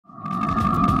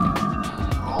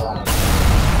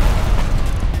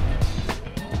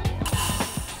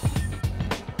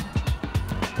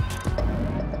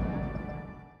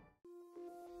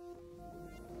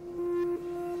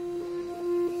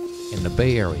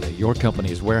Bay Area, your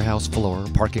company's warehouse floor,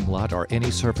 parking lot, or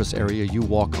any surface area you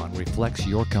walk on reflects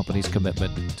your company's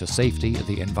commitment to safety,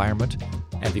 the environment,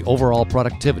 and the overall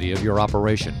productivity of your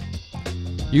operation.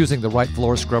 Using the right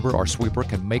floor scrubber or sweeper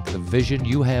can make the vision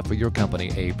you have for your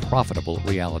company a profitable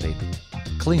reality.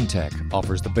 CleanTech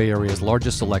offers the Bay Area's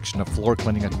largest selection of floor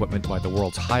cleaning equipment by the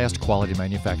world's highest quality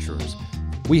manufacturers.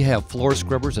 We have floor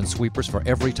scrubbers and sweepers for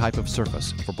every type of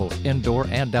surface, for both indoor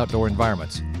and outdoor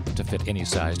environments, to fit any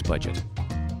sized budget.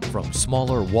 From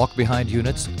smaller walk-behind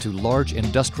units to large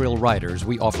industrial riders,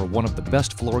 we offer one of the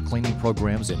best floor cleaning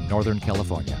programs in Northern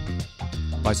California.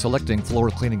 By selecting floor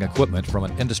cleaning equipment from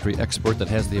an industry expert that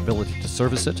has the ability to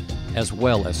service it, as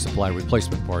well as supply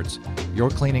replacement parts, your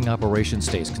cleaning operation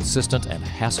stays consistent and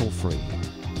hassle-free.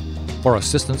 For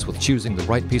assistance with choosing the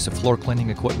right piece of floor cleaning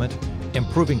equipment,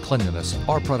 improving cleanliness,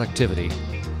 or productivity,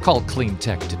 call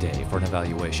CleanTech today for an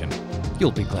evaluation.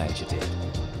 You'll be glad you did.